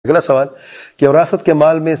अगला सवाल कि विरासत के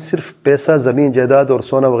माल में सिर्फ पैसा, ज़मीन, जायदाद और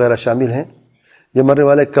सोना वगैरह शामिल हैं। ये मरने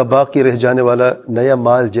वाले का बाकी रह जाने वाला नया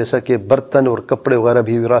माल जैसा कि बर्तन और कपड़े वगैरह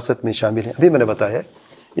भी विरासत में शामिल हैं। अभी मैंने बताया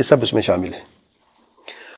ये सब इसमें शामिल है।